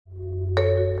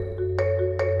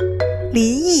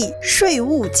林懿税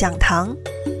务讲堂，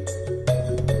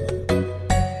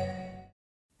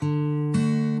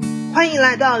欢迎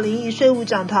来到林懿税务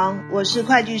讲堂，我是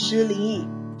会计师林懿。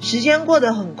时间过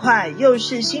得很快，又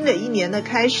是新的一年的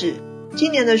开始。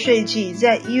今年的税季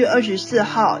在1月24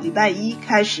号礼拜一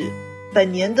开始，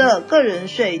本年的个人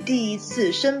税第一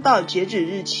次申报截止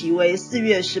日期为4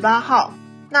月18号，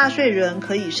纳税人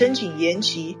可以申请延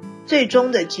期，最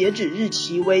终的截止日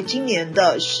期为今年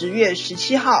的10月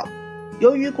17号。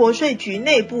由于国税局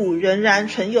内部仍然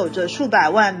存有着数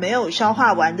百万没有消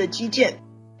化完的基建，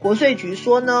国税局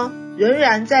说呢，仍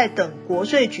然在等国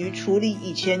税局处理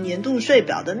以前年度税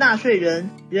表的纳税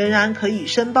人，仍然可以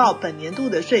申报本年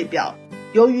度的税表。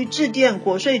由于致电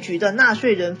国税局的纳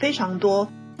税人非常多，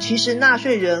其实纳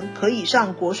税人可以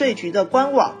上国税局的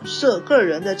官网设个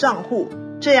人的账户，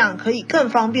这样可以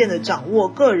更方便的掌握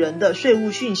个人的税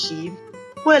务讯息。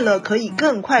为了可以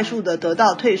更快速的得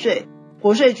到退税，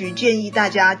国税局建议大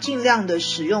家尽量的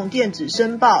使用电子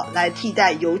申报来替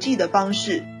代邮寄的方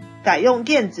式，改用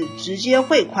电子直接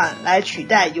汇款来取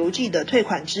代邮寄的退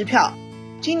款支票。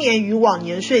今年与往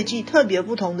年税季特别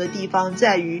不同的地方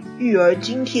在于育儿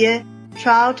津贴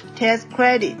Child Tax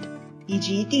Credit 以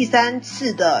及第3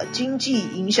次的经济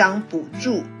影响补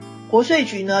助。国税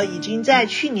局呢已经在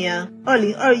去年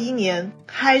2021年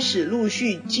开始陆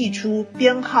续寄出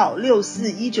编号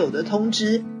6419的通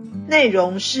知，内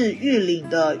容是预领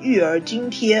的育儿津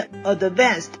贴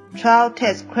Advanced Child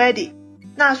Tax Credit，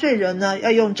 纳税人呢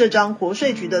要用这张国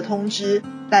税局的通知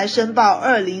来申报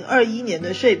2021年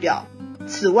的税表。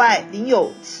此外，领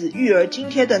有此育儿津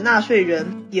贴的纳税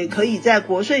人也可以在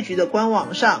国税局的官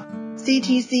网上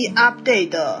CTC Update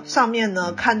的上面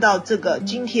呢看到这个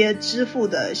津贴支付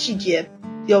的细节。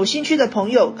有兴趣的朋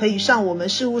友可以上我们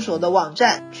事务所的网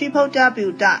站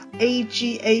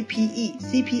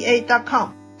www.agapecpa.com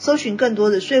搜寻更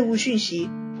多的税务讯息，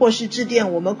或是致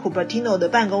电我们 Cupertino 的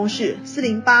办公室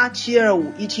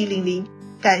408-725-1700。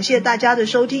感谢大家的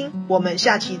收听，我们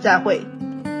下期再会。